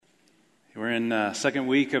We're in the second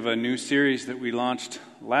week of a new series that we launched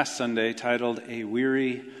last Sunday titled A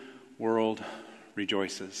Weary World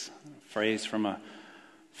Rejoices. A phrase from a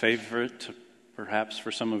favorite, perhaps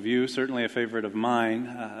for some of you, certainly a favorite of mine,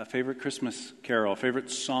 a favorite Christmas carol, a favorite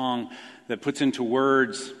song that puts into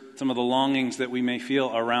words some of the longings that we may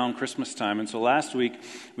feel around Christmas time. And so last week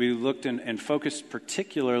we looked and focused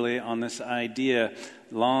particularly on this idea,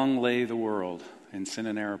 long lay the world in sin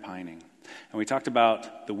and error pining. And we talked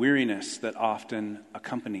about the weariness that often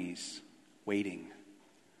accompanies waiting.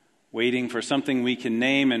 Waiting for something we can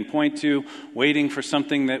name and point to, waiting for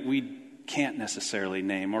something that we can't necessarily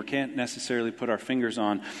name or can't necessarily put our fingers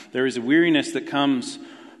on. There is a weariness that comes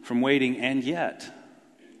from waiting, and yet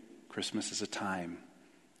Christmas is a time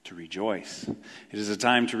to rejoice. It is a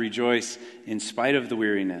time to rejoice in spite of the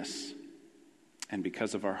weariness and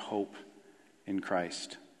because of our hope in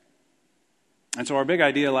Christ. And so our big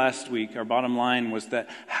idea last week, our bottom line, was that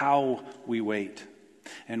how we wait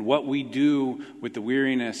and what we do with the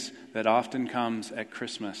weariness that often comes at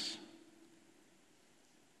Christmas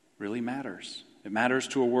really matters. It matters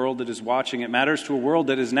to a world that is watching. It matters to a world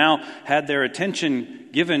that has now had their attention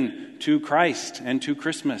given to Christ and to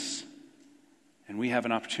Christmas. And we have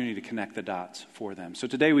an opportunity to connect the dots for them. So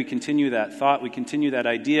today we continue that thought, we continue that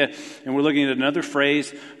idea, and we're looking at another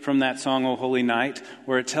phrase from that song, O Holy Night,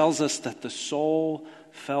 where it tells us that the soul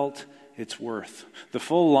felt its worth. The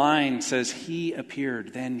full line says, He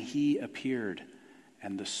appeared, then He appeared,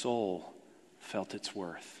 and the soul felt its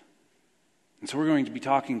worth. And so we're going to be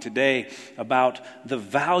talking today about the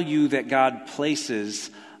value that God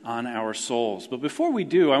places on our souls. But before we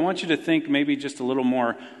do, I want you to think maybe just a little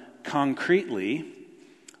more concretely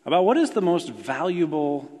about what is the most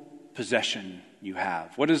valuable possession you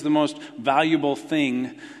have. What is the most valuable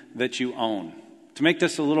thing that you own? To make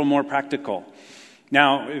this a little more practical.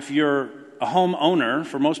 Now, if you're a home owner,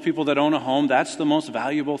 for most people that own a home, that's the most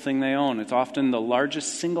valuable thing they own. It's often the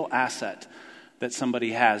largest single asset that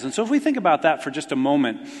somebody has. And so if we think about that for just a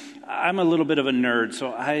moment, I'm a little bit of a nerd,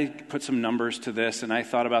 so I put some numbers to this, and I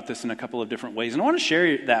thought about this in a couple of different ways. And I want to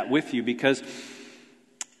share that with you because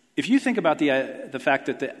if you think about the fact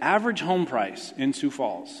that the average home price in Sioux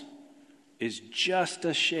Falls is just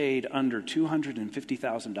a shade under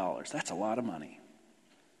 $250,000, that's a lot of money.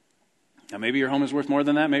 Now, maybe your home is worth more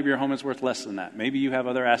than that. Maybe your home is worth less than that. Maybe you have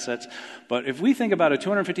other assets. But if we think about a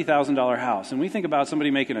 $250,000 house, and we think about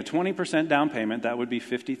somebody making a 20% down payment, that would be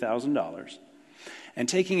 $50,000, and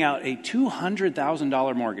taking out a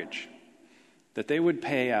 $200,000 mortgage that they would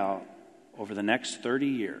pay out over the next 30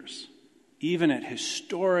 years, even at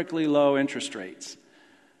historically low interest rates,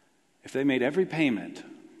 if they made every payment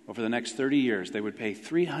over the next 30 years, they would pay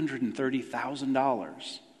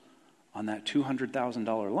 $330,000 on that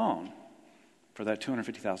 $200,000 loan for that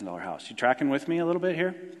 $250,000 house. You tracking with me a little bit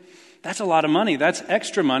here? That's a lot of money. That's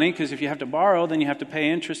extra money, because if you have to borrow, then you have to pay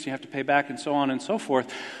interest, you have to pay back, and so on and so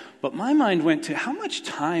forth. But my mind went to, how much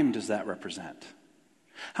time does that represent?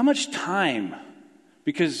 How much time?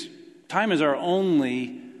 Because time is our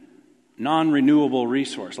only non-renewable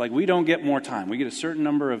resource. Like, we don't get more time. We get a certain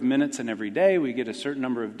number of minutes in every day. We get a certain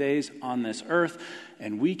number of days on this earth,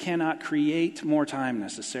 and we cannot create more time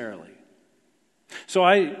necessarily. So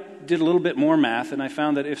I did a little bit more math, and I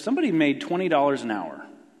found that if somebody made $20 an hour,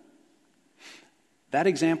 that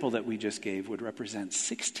example that we just gave would represent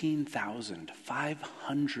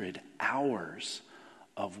 16,500 hours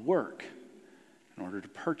of work in order to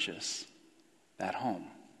purchase that home.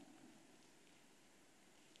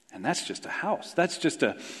 And that's just a house. That's just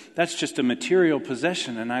a material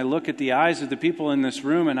possession. And I look at the eyes of the people in this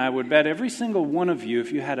room, and I would bet every single one of you,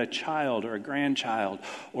 if you had a child or a grandchild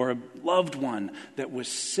or a loved one that was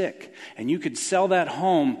sick, and you could sell that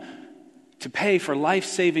home to pay for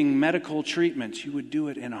life-saving medical treatments, you would do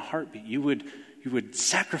it in a heartbeat. You would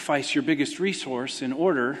sacrifice your biggest resource in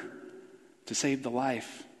order to save the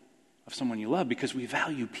life of someone you love, because we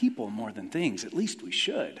value people more than things. At least we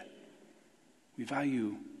should. We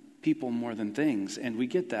value people more than things, and we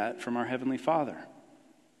get that from our Heavenly Father.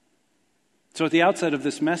 So at the outset of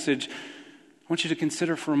this message, I want you to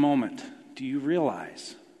consider for a moment, do you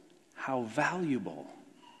realize how valuable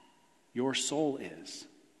your soul is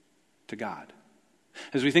to God?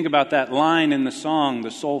 As we think about that line in the song,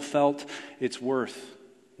 the soul felt its worth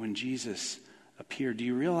when Jesus appeared. Do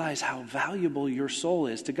you realize how valuable your soul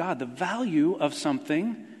is to God? The value of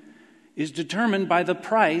something is determined by the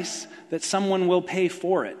price that someone will pay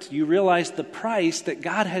for it. You realize the price that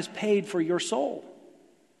God has paid for your soul.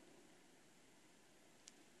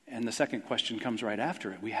 And the second question comes right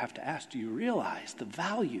after it. We have to ask, do you realize the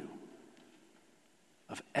value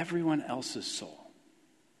of everyone else's soul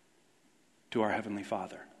to our Heavenly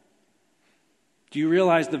Father? Do you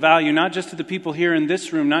realize the value, not just to the people here in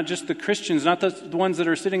this room, not just the Christians, not the ones that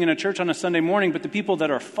are sitting in a church on a Sunday morning, but the people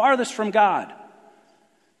that are farthest from God?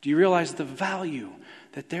 Do you realize the value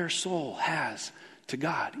that their soul has to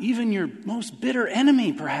God? Even your most bitter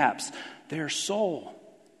enemy, perhaps, their soul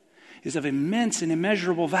is of immense and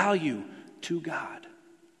immeasurable value to God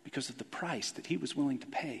because of the price that he was willing to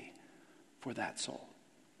pay for that soul.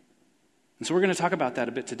 And so we're going to talk about that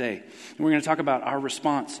a bit today. And we're going to talk about our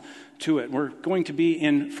response to it. We're going to be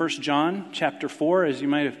in 1 John chapter 4, as you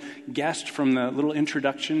might have guessed from the little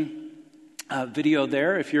introduction video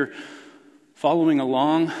there. If you're following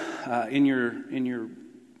along in your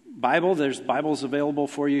Bible, there's Bibles available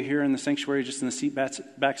for you here in the sanctuary, just in the seat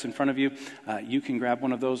backs in front of you. You can grab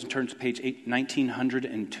one of those and turn to page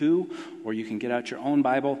 1902, or you can get out your own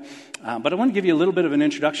Bible. But I want to give you a little bit of an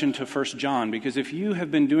introduction to 1 John, because if you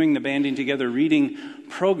have been doing the Banding Together reading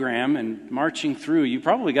program and marching through, you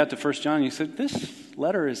probably got to 1 John and you said, this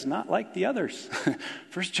letter is not like the others.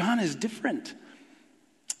 1 John is different.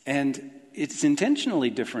 And it's intentionally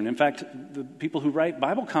different. In fact, the people who write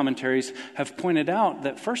Bible commentaries have pointed out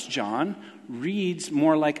that 1 John reads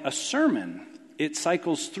more like a sermon. It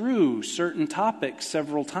cycles through certain topics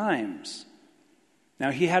several times.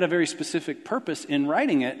 Now, he had a very specific purpose in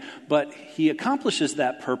writing it, but he accomplishes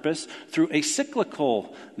that purpose through a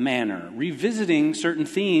cyclical manner, revisiting certain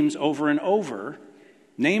themes over and over,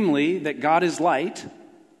 namely that God is light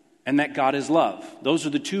and that God is love. Those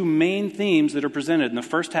are the two main themes that are presented in the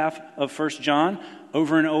first half of 1 John.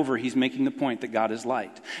 Over and over, he's making the point that God is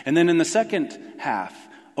light. And then in the second half,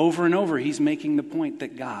 over and over, he's making the point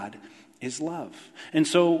that God is love. And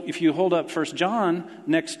so if you hold up 1 John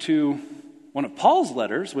next to one of Paul's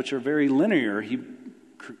letters, which are very linear, he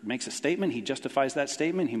makes a statement, he justifies that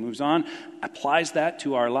statement, he moves on, applies that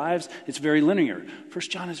to our lives. It's very linear. 1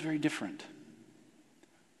 John is very different.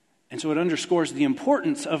 And so it underscores the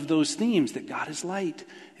importance of those themes, that God is light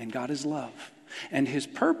and God is love. And his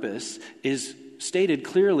purpose is stated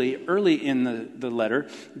clearly early in the letter,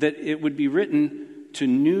 that it would be written to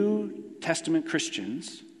New Testament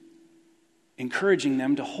Christians, encouraging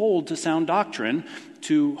them to hold to sound doctrine,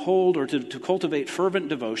 to hold or to cultivate fervent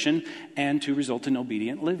devotion, and to result in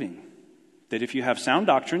obedient living. That if you have sound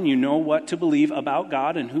doctrine, you know what to believe about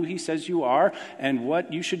God and who he says you are and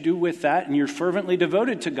what you should do with that, and you're fervently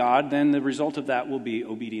devoted to God, then the result of that will be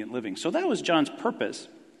obedient living. So that was John's purpose.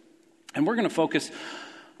 And we're going to focus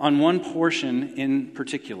on one portion in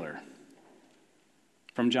particular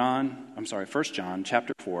from 1 John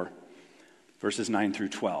chapter 4, verses 9 through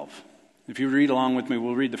 12. If you read along with me,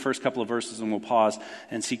 we'll read the first couple of verses and we'll pause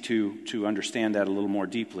and seek to understand that a little more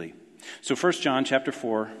deeply. So 1 John chapter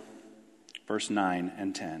 4, verse 9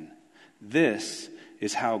 and 10. This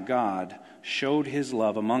is how God showed his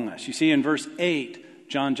love among us. You see, in verse 8,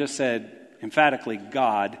 John just said emphatically,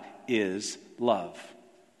 God is love.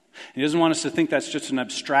 He doesn't want us to think that's just an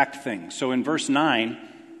abstract thing. So in verse 9,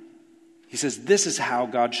 he says, this is how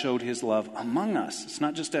God showed his love among us. It's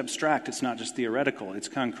not just abstract, it's not just theoretical, it's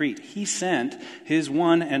concrete. He sent his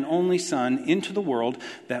one and only Son into the world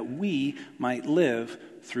that we might live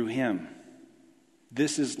through him.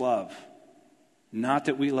 This is love. Not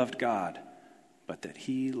that we loved God, but that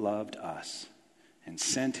he loved us and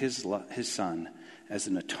sent his Son as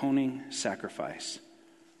an atoning sacrifice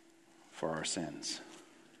for our sins.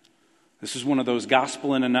 This is one of those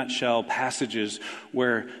gospel in a nutshell passages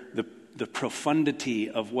where the profundity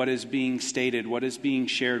of what is being stated, what is being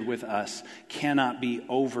shared with us, cannot be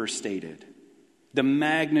overstated. The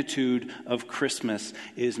magnitude of Christmas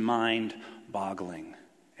is mind-boggling,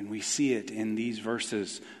 and we see it in these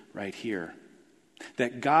verses right here.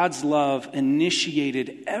 That God's love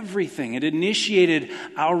initiated everything. It initiated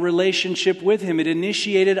our relationship with him. It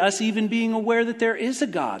initiated us even being aware that there is a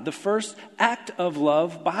God. The first act of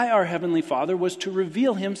love by our Heavenly Father was to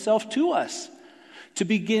reveal himself to us, to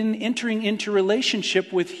begin entering into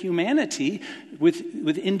relationship with humanity,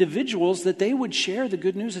 with individuals, that they would share the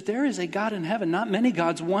good news that there is a God in heaven. Not many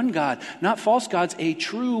gods, one God. Not false gods, a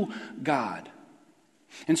true God.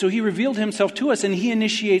 And so he revealed himself to us, and he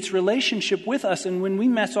initiates relationship with us. And when we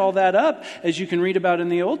mess all that up, as you can read about in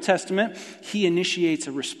the Old Testament, he initiates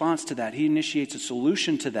a response to that. He initiates a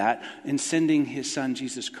solution to that in sending his Son,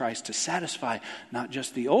 Jesus Christ, to satisfy not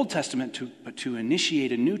just the Old Testament, but to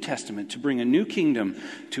initiate a New Testament, to bring a new kingdom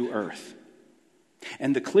to earth.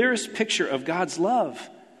 And the clearest picture of God's love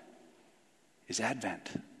is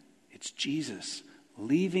Advent. It's Jesus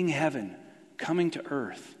leaving heaven, coming to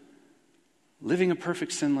earth, living a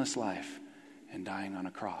perfect sinless life, and dying on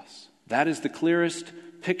a cross. That is the clearest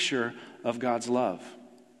picture of God's love.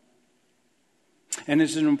 And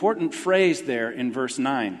there's an important phrase there in verse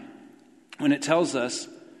 9. when it tells us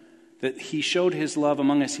that he showed his love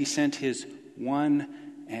among us. He sent his one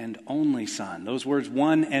and only Son. Those words,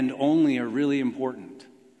 one and only, are really important.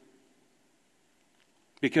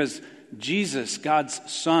 Because Jesus, God's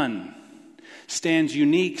Son, stands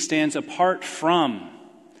unique, stands apart from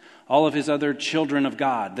all of his other children of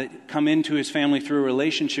God that come into his family through a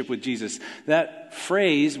relationship with Jesus. That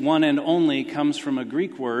phrase, one and only, comes from a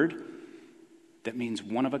Greek word that means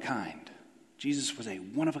one of a kind. Jesus was a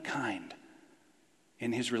one of a kind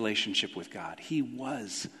in his relationship with God. He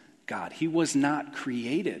was God. He was not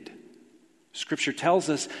created. Scripture tells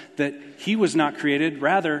us that he was not created.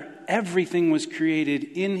 Rather, everything was created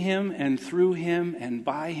in him and through him and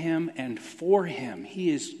by him and for him. He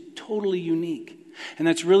is totally unique. And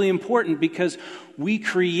that's really important because we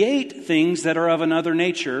create things that are of another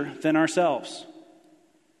nature than ourselves.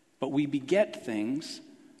 But we beget things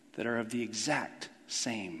that are of the exact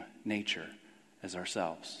same nature as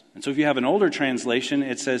ourselves. And so if you have an older translation,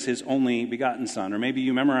 it says his only begotten Son. Or maybe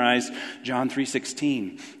you memorize John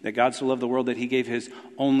 3:16, that God so loved the world that he gave his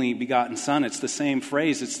only begotten Son. It's the same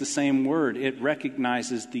phrase, it's the same word. It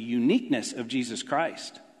recognizes the uniqueness of Jesus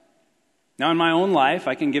Christ. Now in my own life,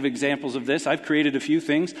 I can give examples of this. I've created a few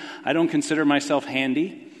things. I don't consider myself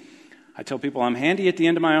handy. I tell people I'm handy at the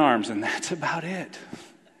end of my arms, and that's about it.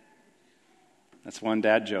 That's one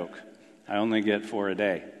dad joke. I only get 4 a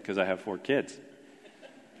day because I have 4 kids.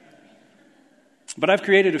 But I've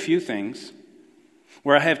created a few things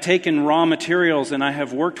where I have taken raw materials and I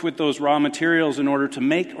have worked with those raw materials in order to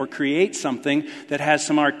make or create something that has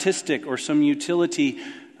some artistic or some utility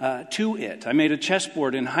to it. I made a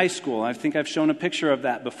chessboard in high school. I think I've shown a picture of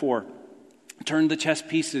that before. Turned the chess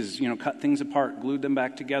pieces, cut things apart, glued them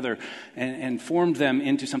back together, and formed them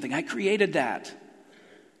into something. I created that.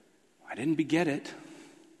 I didn't beget it.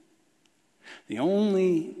 The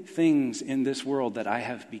only things in this world that I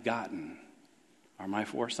have begotten are my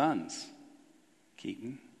 4 sons,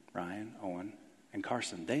 Keaton, Ryan, Owen, and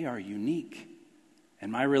Carson. They are unique.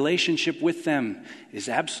 And my relationship with them is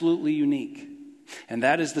absolutely unique. And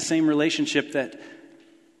that is the same relationship that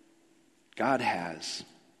God has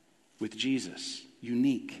with Jesus.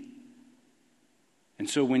 Unique. And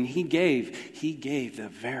so when he gave the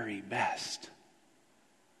very best.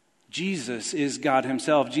 Jesus is God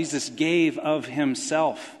himself. Jesus gave of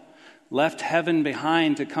himself. Left heaven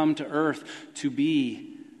behind to come to earth to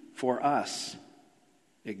be for us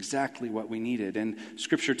exactly what we needed. And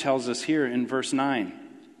Scripture tells us here in verse 9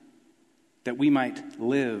 that we might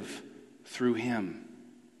live through him.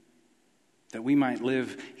 That we might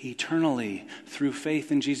live eternally through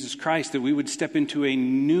faith in Jesus Christ. That we would step into a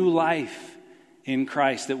new life in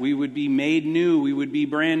Christ. That we would be made new. We would be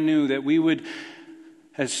brand new. That we would,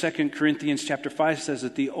 as 2 Corinthians chapter 5 says,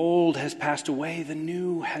 that the old has passed away, the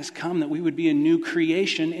new has come, that we would be a new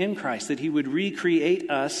creation in Christ, that he would recreate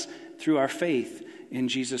us through our faith in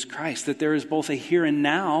Jesus Christ, that there is both a here and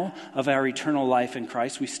now of our eternal life in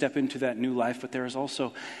Christ. We step into that new life, but there is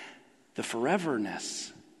also the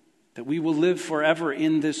foreverness, that we will live forever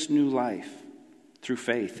in this new life through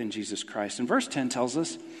faith in Jesus Christ. And verse 10 tells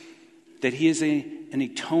us that he is an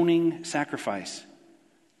atoning sacrifice.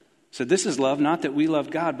 So this is love, not that we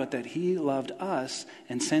loved God, but that he loved us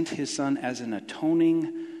and sent his Son as an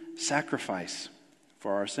atoning sacrifice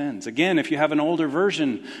for our sins. Again, if you have an older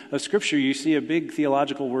version of Scripture, you see a big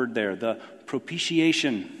theological word there, the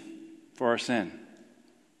propitiation for our sin.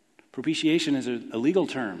 Propitiation is a legal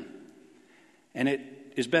term, and it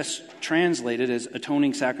is best translated as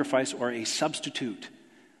atoning sacrifice or a substitute.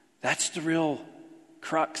 That's the real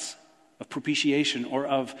crux of propitiation, or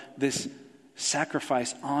of this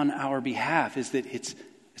sacrifice on our behalf, is that it's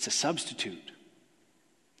a substitute.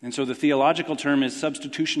 And so the theological term is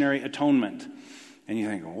substitutionary atonement. And you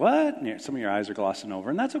think, what? Some of your eyes are glossing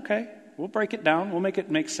over, and that's okay. We'll break it down. We'll make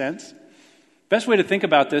it make sense. Best way to think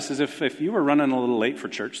about this is if you were running a little late for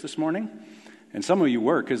church this morning, and some of you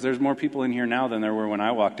were, because there's more people in here now than there were when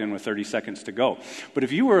I walked in with 30 seconds to go. But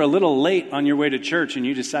if you were a little late on your way to church and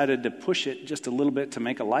you decided to push it just a little bit to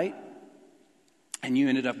make a light, and you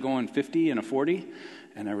ended up going 50 and a 40,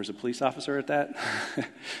 and there was a police officer at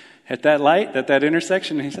that light, at that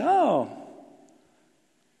intersection, and he said,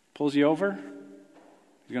 pulls you over.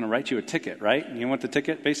 He's going to write you a ticket, right? You know what the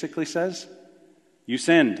ticket basically says? You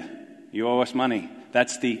sinned. You owe us money.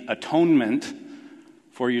 That's the atonement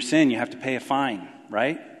for your sin. You have to pay a fine,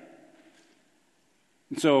 right?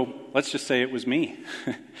 And so let's just say it was me.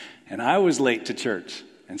 And I was late to church.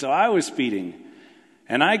 And so I was speeding.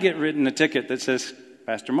 And I get written a ticket that says,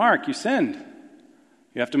 Pastor Mark, you sinned.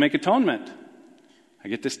 You have to make atonement. I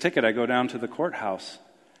get this ticket. I go down to the courthouse.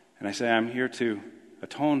 And I say, I'm here to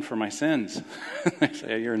atone for my sins. I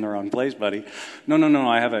say, you're in the wrong place, buddy. No,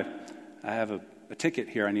 I have a ticket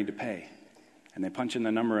here I need to pay. And they punch in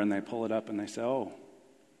the number and they pull it up and they say, oh,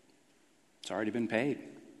 it's already been paid.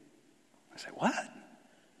 I say, what?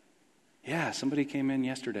 Yeah, somebody came in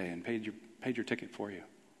yesterday and paid your ticket for you.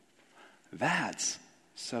 That's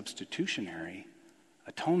substitutionary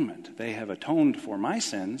atonement. They have atoned for my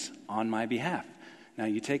sins on my behalf. Now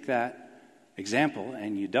you take that example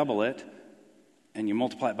and you double it and you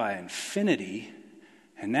multiply it by infinity,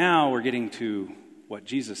 and now we're getting to what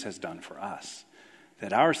Jesus has done for us.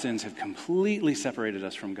 That our sins have completely separated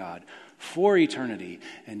us from God for eternity,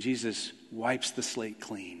 and Jesus wipes the slate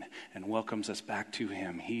clean and welcomes us back to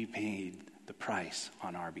him. He paid the price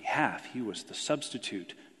on our behalf. He was the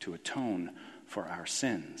substitute to atone for our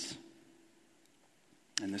sins.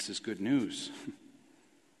 And this is good news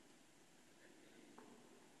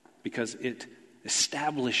because it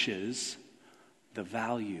establishes the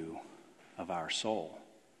value of our soul.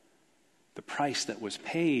 The price that was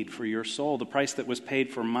paid for your soul, the price that was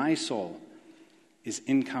paid for my soul, is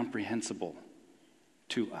incomprehensible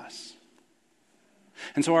to us.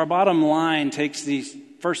 And so our bottom line takes these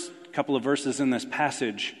first couple of verses in this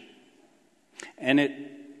passage, and it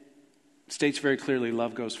states very clearly,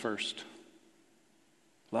 love goes first.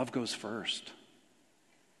 Love goes first.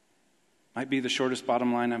 Might be the shortest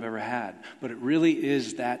bottom line I've ever had, but it really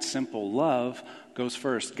is that simple. Love goes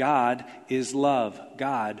first. God is love.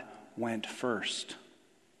 God went first.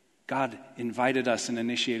 God invited us and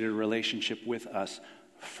initiated a relationship with us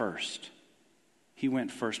first. He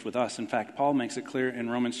went first with us. In fact, Paul makes it clear in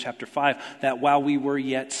Romans chapter 5 that while we were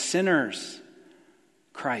yet sinners,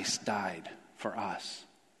 Christ died for us,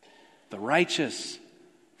 the righteous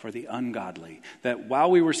for the ungodly. That while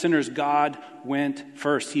we were sinners, God went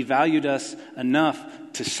first. He valued us enough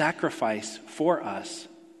to sacrifice for us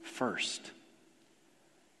first.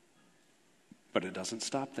 But it doesn't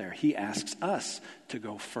stop there. He asks us to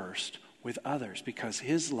go first with others because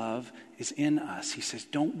his love is in us. He says,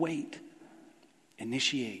 don't wait.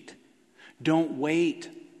 Initiate. Don't wait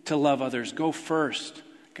to love others. Go first.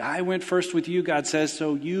 I went first with you, God says,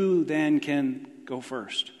 so you then can go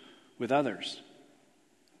first with others.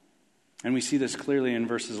 And we see this clearly in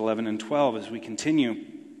verses 11 and 12 as we continue.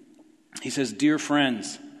 He says, dear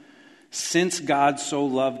friends, since God so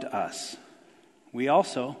loved us, we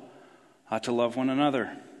also ought to love one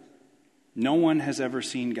another. No one has ever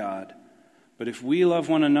seen God. But if we love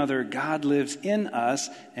one another, God lives in us,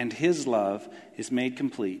 and his love is made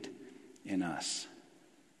complete in us.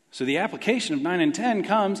 So the application of 9 and 10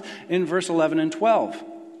 comes in verse 11 and 12.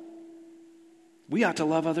 We ought to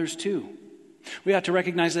love others too. We ought to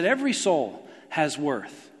recognize that every soul has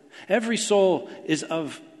worth. Every soul is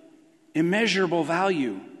of immeasurable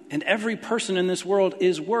value. And every person in this world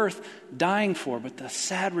is worth dying for. But the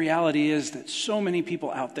sad reality is that so many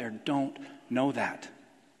people out there don't know that.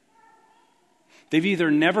 They've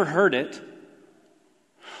either never heard it,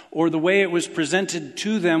 or the way it was presented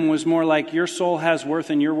to them was more like your soul has worth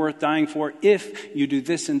and you're worth dying for if you do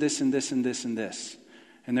this and this and this and this and this.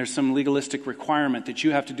 And there's some legalistic requirement that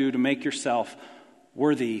you have to do to make yourself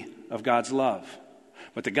worthy of God's love.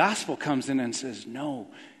 But the gospel comes in and says, no,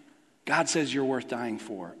 God says you're worth dying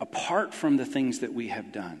for, apart from the things that we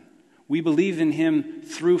have done. We believe in him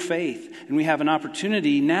through faith, and we have an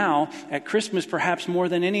opportunity now at Christmas, perhaps more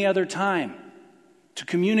than any other time, to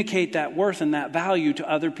communicate that worth and that value to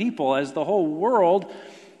other people as the whole world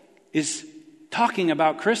is talking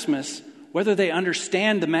about Christmas. Whether they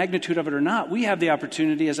understand the magnitude of it or not, we have the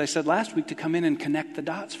opportunity, as I said last week, to come in and connect the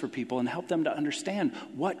dots for people and help them to understand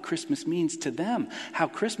what Christmas means to them, how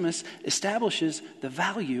Christmas establishes the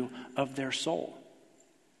value of their soul.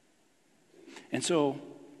 And so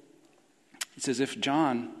it's as if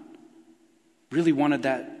John really wanted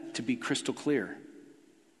that to be crystal clear,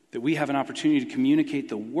 that we have an opportunity to communicate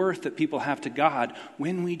the worth that people have to God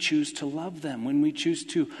when we choose to love them, when we choose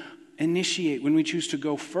to initiate, when we choose to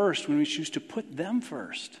go first, when we choose to put them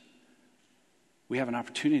first. We have an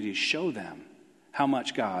opportunity to show them how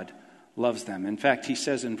much God loves them. In fact, he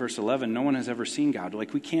says in verse 11, no one has ever seen God.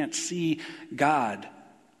 Like we can't see God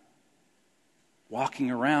walking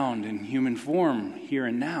around in human form here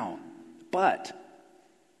and now. But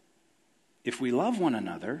if we love one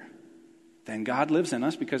another, then God lives in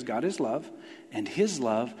us because God is love, and his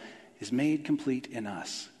love is made complete in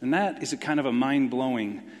us. And that is a kind of a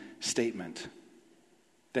mind-blowing statement,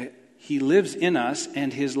 that he lives in us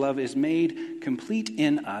and his love is made complete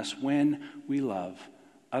in us when we love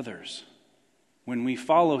others, when we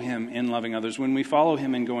follow him in loving others, when we follow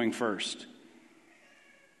him in going first.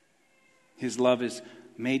 His love is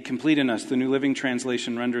made complete in us. The New Living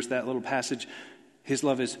Translation renders that little passage His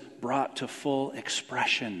love is brought to full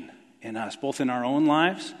expression in us, both in our own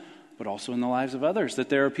lives, but also in the lives of others. That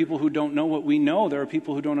there are people who don't know what we know. There are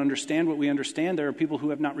people who don't understand what we understand. There are people who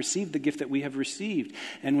have not received the gift that we have received.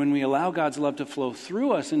 And when we allow God's love to flow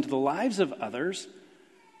through us into the lives of others,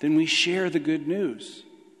 then we share the good news.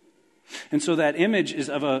 And so that image is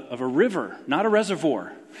of a river, not a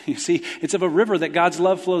reservoir. You see, it's of a river that God's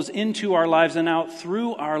love flows into our lives and out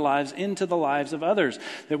through our lives into the lives of others.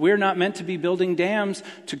 That we're not meant to be building dams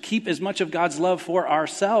to keep as much of God's love for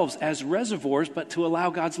ourselves as reservoirs, but to allow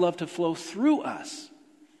God's love to flow through us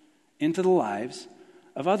into the lives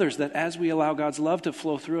of others. That as we allow God's love to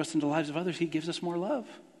flow through us into the lives of others, He gives us more love.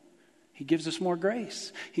 He gives us more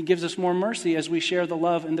grace. He gives us more mercy as we share the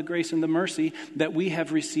love and the grace and the mercy that we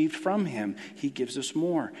have received from Him. He gives us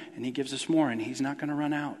more, and He gives us more, and He's not going to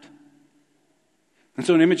run out. And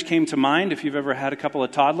so an image came to mind. If you've ever had a couple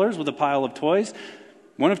of toddlers with a pile of toys,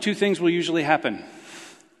 one of two things will usually happen.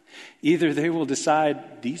 Either they will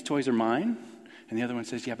decide, these toys are mine, and the other one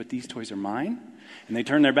says, yeah, but these toys are mine. And they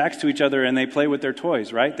turn their backs to each other and they play with their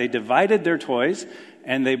toys, right? They divided their toys,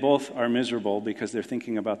 and they both are miserable because they're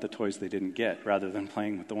thinking about the toys they didn't get rather than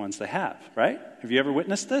playing with the ones they have, right? Have you ever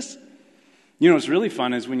witnessed this? You know what's really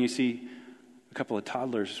fun is when you see a couple of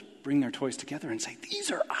toddlers bring their toys together and say,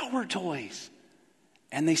 these are our toys.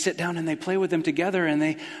 And they sit down and they play with them together, and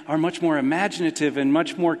they are much more imaginative and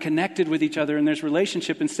much more connected with each other in this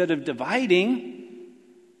relationship. Instead of dividing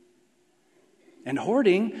and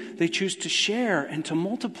hoarding, they choose to share and to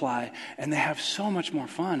multiply, and they have so much more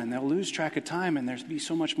fun, and they'll lose track of time, and they'll be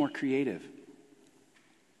so much more creative.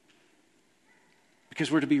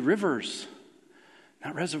 Because we're to be rivers,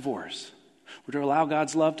 not reservoirs. We're to allow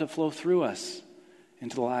God's love to flow through us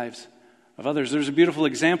into the lives of others. There's a beautiful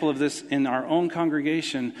example of this in our own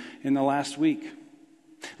congregation in the last week.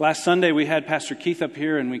 Last Sunday, we had Pastor Keith up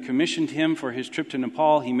here, and we commissioned him for his trip to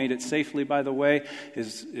Nepal. He made it safely, by the way,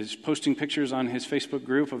 is posting pictures on his Facebook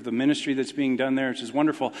group of the ministry that's being done there, which is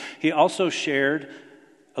wonderful. He also shared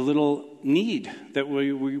a little need that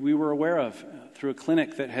we were aware of through a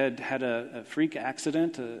clinic that had a freak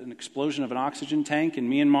accident, an explosion of an oxygen tank in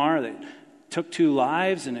Myanmar that took 2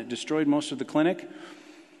 lives, and it destroyed most of the clinic.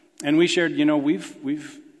 And we shared,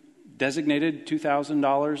 we've designated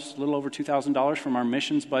 $2,000, a little over $2,000 from our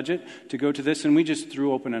missions budget to go to this, and we just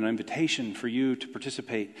threw open an invitation for you to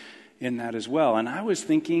participate in that as well. And I was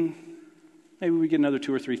thinking, maybe we get another $2,000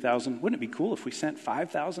 or $3,000. Wouldn't it be cool if we sent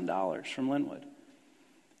 $5,000 from Linwood?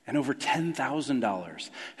 And over $10,000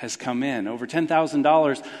 has come in. Over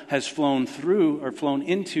 $10,000 has flown through or flown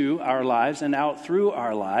into our lives and out through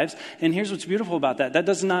our lives. And here's what's beautiful about that. That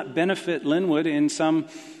does not benefit Linwood in some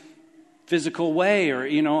physical way, or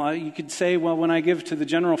you could say, well, when I give to the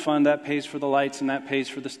general fund, that pays for the lights, and that pays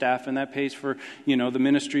for the staff, and that pays for the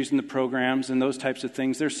ministries and the programs and those types of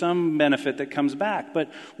things. There's some benefit that comes back. But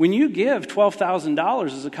when you give $12,000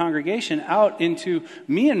 as a congregation out into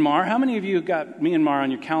Myanmar, how many of you have got Myanmar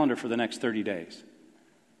on your calendar for the next 30 days?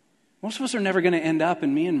 Most of us are never going to end up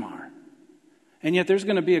in Myanmar. And yet there's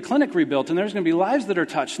going to be a clinic rebuilt, and there's going to be lives that are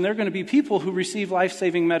touched, and there are going to be people who receive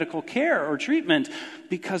life-saving medical care or treatment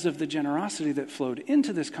because of the generosity that flowed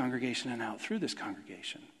into this congregation and out through this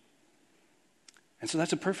congregation. And so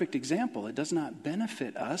that's a perfect example. It does not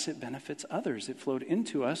benefit us, it benefits others. It flowed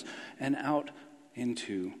into us and out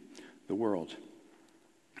into the world.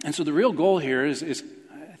 And so the real goal here is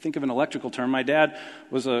I think of an electrical term. My dad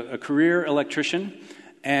was a career electrician,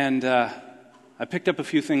 and I picked up a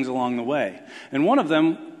few things along the way. And one of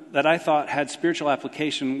them that I thought had spiritual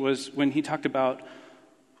application was when he talked about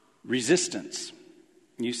resistance.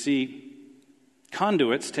 You see,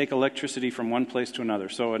 conduits take electricity from one place to another.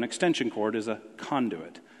 So an extension cord is a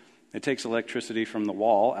conduit. It takes electricity from the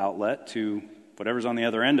wall outlet to whatever's on the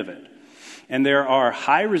other end of it. And there are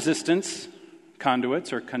high resistance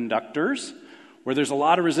conduits or conductors where there's a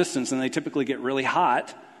lot of resistance, and they typically get really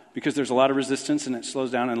hot because there's a lot of resistance and it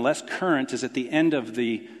slows down, and less current is at the end of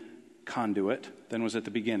the conduit than was at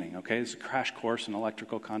the beginning, okay? It's a crash course in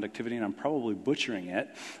electrical conductivity, and I'm probably butchering it,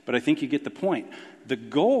 but I think you get the point. The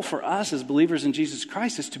goal for us as believers in Jesus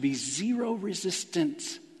Christ is to be zero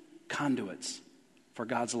resistance conduits for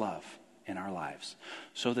God's love in our lives,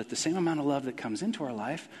 so that the same amount of love that comes into our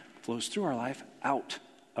life flows through our life out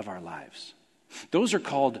of our lives. Those are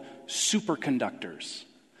called superconductors.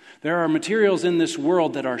 There are materials in this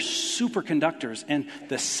world that are superconductors, and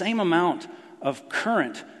the same amount of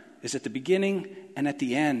current is at the beginning and at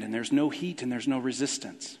the end, and there's no heat and there's no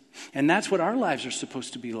resistance. And that's what our lives are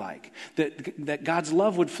supposed to be like, that God's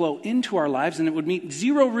love would flow into our lives, and it would meet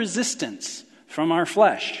zero resistance from our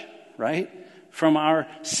flesh, right? from our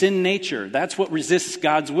sin nature. That's what resists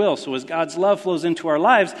God's will. So as God's love flows into our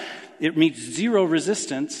lives, it meets zero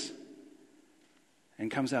resistance and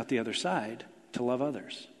comes out the other side to love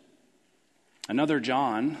others. Another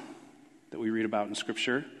John that we read about in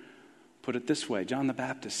Scripture put it this way. John the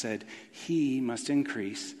Baptist said, "He must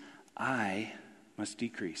increase, I must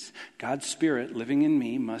decrease." God's Spirit living in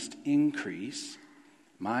me must increase.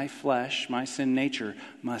 My flesh, my sin nature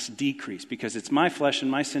must decrease, because it's my flesh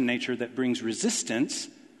and my sin nature that brings resistance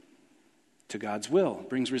to God's will,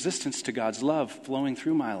 brings resistance to God's love flowing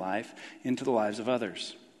through my life into the lives of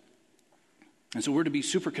others. And so we're to be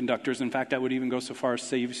superconductors. In fact, I would even go so far as to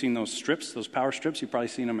say, you've seen those strips, those power strips. You've probably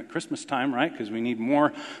seen them at Christmas time, right? Because we need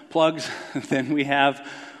more plugs than we have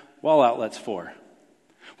wall outlets for.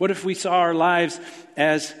 What if we saw our lives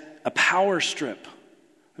as a power strip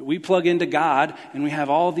that we plug into God, and we have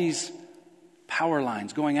all these power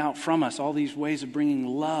lines going out from us, all these ways of bringing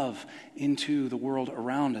love into the world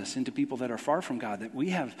around us, into people that are far from God, that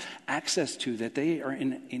we have access to, that they are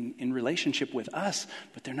in relationship with us,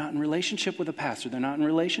 but they're not in relationship with a pastor. They're not in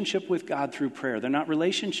relationship with God through prayer. They're not in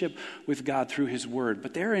relationship with God through His Word,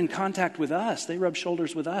 but they're in contact with us. They rub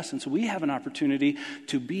shoulders with us, and so we have an opportunity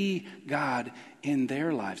to be God in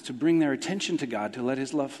their lives, to bring their attention to God, to let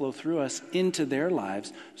His love flow through us into their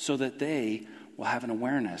lives so that they will have an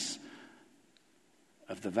awareness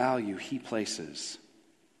of the value He places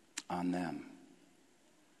on them.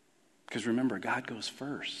 Because remember, God goes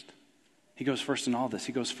first. He goes first in all this.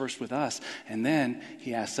 He goes first with us, and then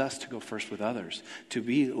He asks us to go first with others, to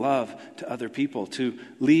be love to other people, to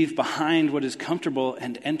leave behind what is comfortable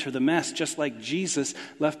and enter the mess, just like Jesus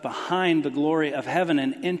left behind the glory of heaven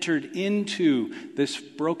and entered into this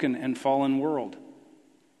broken and fallen world.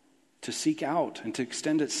 To seek out and to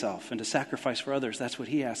extend itself and to sacrifice for others. That's what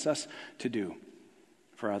He asks us to do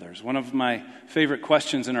for others. One of my favorite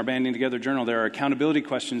questions in our Banding Together journal, there are accountability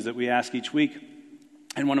questions that we ask each week.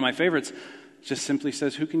 And one of my favorites just simply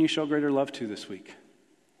says, who can you show greater love to this week?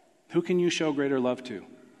 Who can you show greater love to?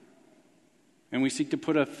 And we seek to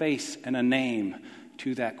put a face and a name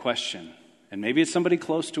to that question. And maybe it's somebody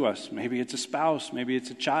close to us. Maybe it's a spouse. Maybe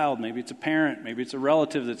it's a child. Maybe it's a parent. Maybe it's a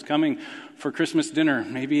relative that's coming for Christmas dinner.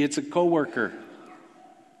 Maybe it's a coworker.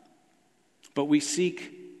 But we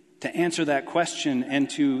seek to answer that question and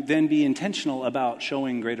to then be intentional about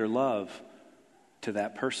showing greater love to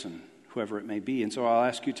that person, whoever it may be. And so I'll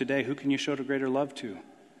ask you today, who can you show greater love to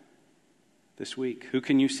this week? Who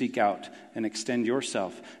can you seek out and extend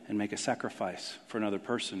yourself and make a sacrifice for another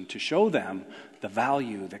person to show them the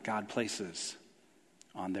value that God places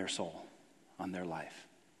on their soul, on their life?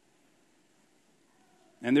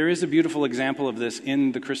 And there is a beautiful example of this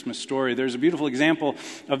in the Christmas story. There's a beautiful example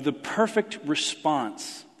of the perfect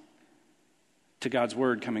response to God's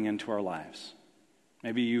Word coming into our lives.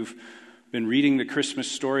 Maybe you've been reading the Christmas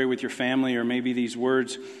story with your family, or maybe these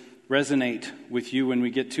words resonate with you when we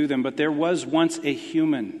get to them. But there was once a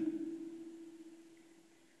human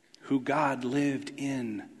who God lived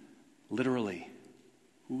in, literally,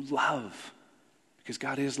 who love, because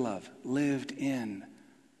God is love, lived in,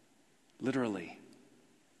 literally.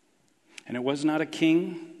 And it was not a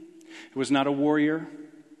king, it was not a warrior,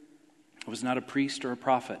 it was not a priest or a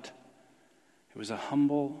prophet. It was a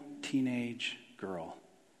humble teenage girl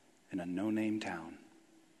in a no-name town.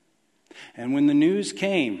 And when the news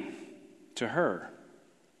came to her,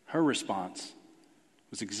 her response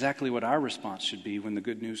was exactly what our response should be when the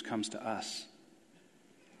good news comes to us.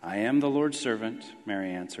 "I am the Lord's servant,"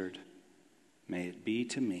 Mary answered. "May it be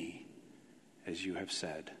to me as you have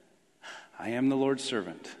said." I am the Lord's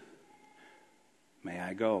servant. May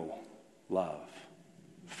I go love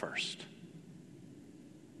first.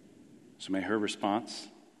 So may her response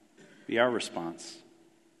be our response.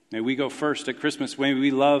 May we go first at Christmas. May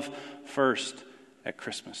we love first at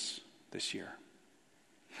Christmas this year.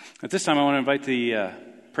 At this time, I want to invite the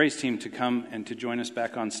praise team to come and to join us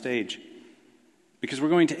back on stage, because we're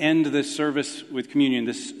going to end this service with communion,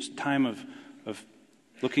 this time of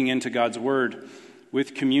looking into God's Word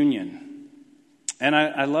with communion. And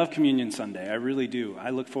I love Communion Sunday. I really do.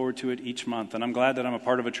 I look forward to it each month, and I'm glad that I'm a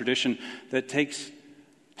part of a tradition that takes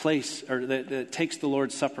place, or that takes the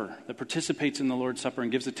Lord's Supper, that participates in the Lord's Supper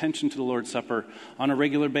and gives attention to the Lord's Supper on a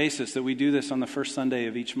regular basis, that we do this on the first Sunday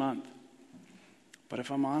of each month. But if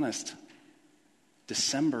I'm honest,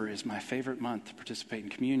 December is my favorite month to participate in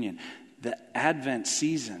communion. The Advent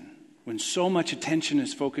season, when so much attention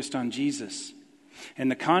is focused on Jesus, and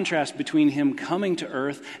the contrast between Him coming to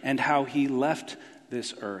earth and how He left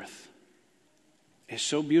this earth, is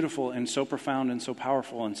so beautiful and so profound and so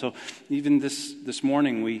powerful. And so even this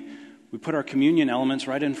morning, we put our communion elements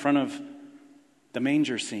right in front of the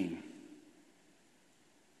manger scene.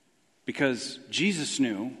 Because Jesus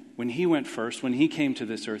knew when he went first, when he came to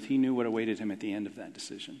this earth, he knew what awaited him at the end of that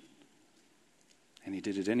decision. And he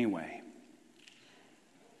did it anyway.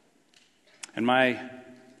 And my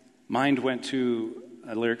mind went to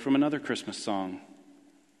a lyric from another Christmas song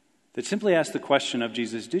that simply asked the question of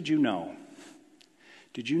Jesus, did you know?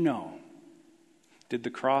 Did you know? Did the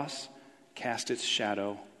cross cast its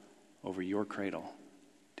shadow over your cradle?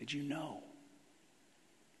 Did you know?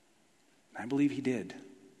 I believe he did.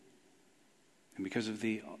 And because of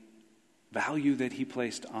the value that he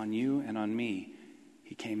placed on you and on me,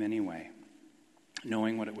 he came anyway,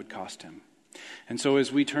 knowing what it would cost him. And so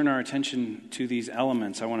as we turn our attention to these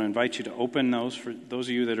elements, I want to invite you to open those. For those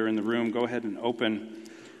of you that are in the room, go ahead and open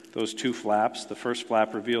those two flaps. The first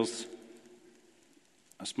flap reveals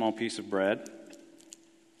a small piece of bread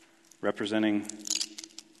representing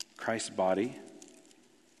Christ's body,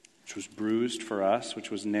 which was bruised for us, which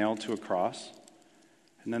was nailed to a cross.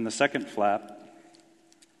 And then the second flap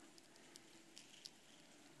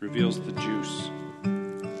reveals the juice,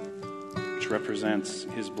 which represents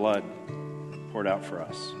his blood poured out for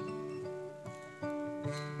us.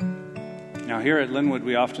 Now here at Linwood,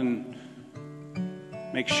 we often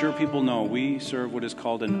make sure people know we serve what is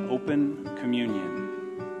called an open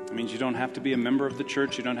communion. It means you don't have to be a member of the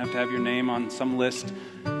church. You don't have to have your name on some list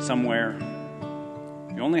somewhere.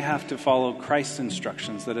 You only have to follow Christ's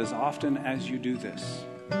instructions that as often as you do this,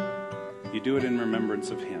 you do it in remembrance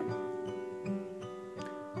of him.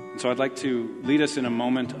 And so I'd like to lead us in a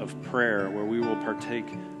moment of prayer where we will partake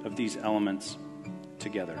of these elements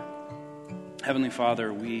together. Heavenly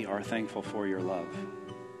Father, we are thankful for your love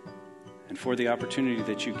and for the opportunity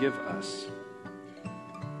that you give us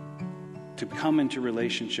to come into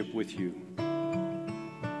relationship with you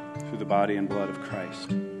through the body and blood of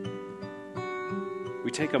Christ.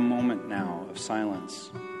 We take a moment now of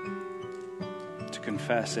silence to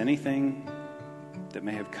confess anything that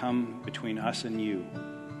may have come between us and you.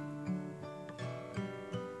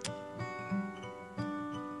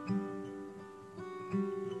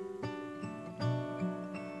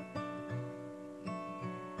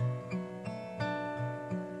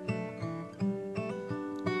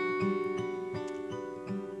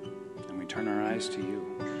 Turn our eyes to you.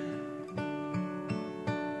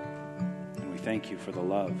 And we thank you for the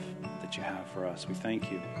love that you have for us. We thank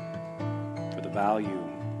you for the value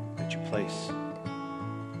that you place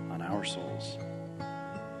on our souls.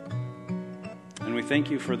 And we thank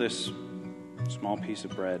you for this small piece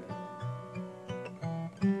of bread.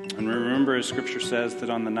 And remember, as Scripture says, that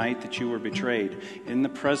on the night that you were betrayed, in the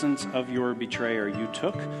presence of your betrayer, you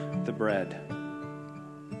took the bread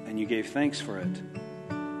and you gave thanks for it.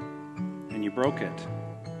 And you broke it,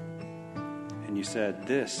 and you said,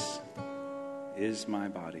 "This is my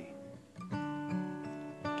body,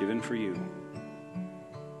 given for you.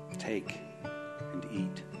 Take and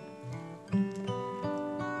eat."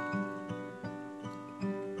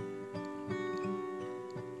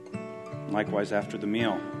 Likewise, after the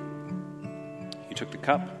meal, you took the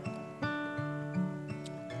cup,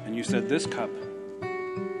 and you said, "This cup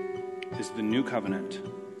is the new covenant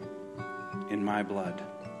in my blood,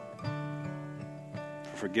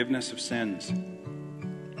 forgiveness of sins."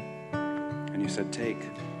 And you said, "Take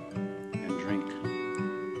and drink."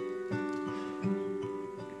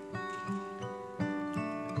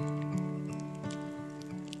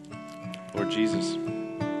 Lord Jesus,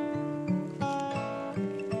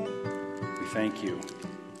 we thank you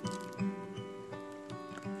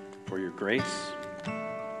for your grace,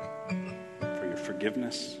 for your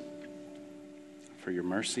forgiveness, for your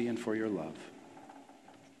mercy, and for your love.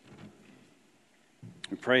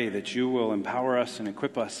 We pray that you will empower us and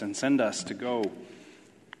equip us and send us to go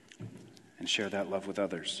and share that love with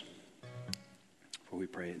others. For we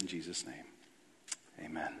pray it in Jesus' name.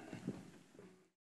 Amen.